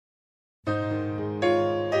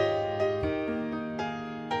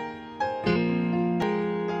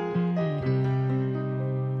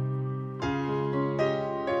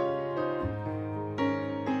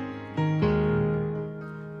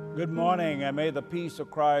morning, and may the peace of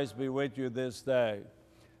Christ be with you this day.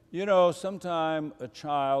 You know, sometimes a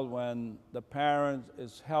child, when the parent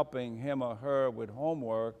is helping him or her with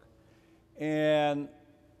homework, and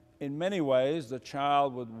in many ways, the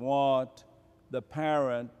child would want the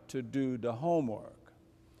parent to do the homework.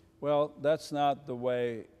 Well, that's not the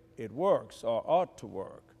way it works or ought to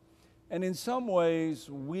work. And in some ways,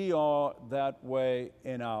 we are that way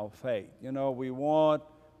in our faith. You know, we want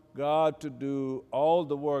God to do all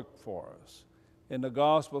the work for us. In the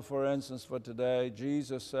gospel, for instance, for today,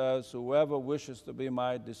 Jesus says, whoever wishes to be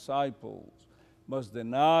my disciples must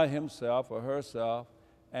deny himself or herself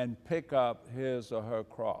and pick up his or her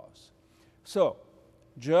cross. So,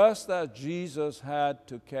 just as Jesus had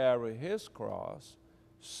to carry his cross,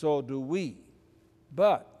 so do we.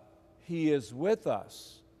 But he is with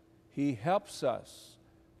us. He helps us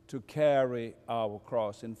to carry our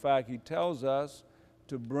cross. In fact, he tells us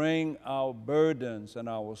to bring our burdens and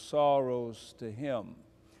our sorrows to him.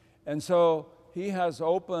 And so he has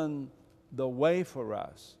opened the way for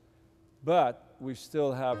us, but we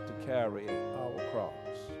still have to carry our cross.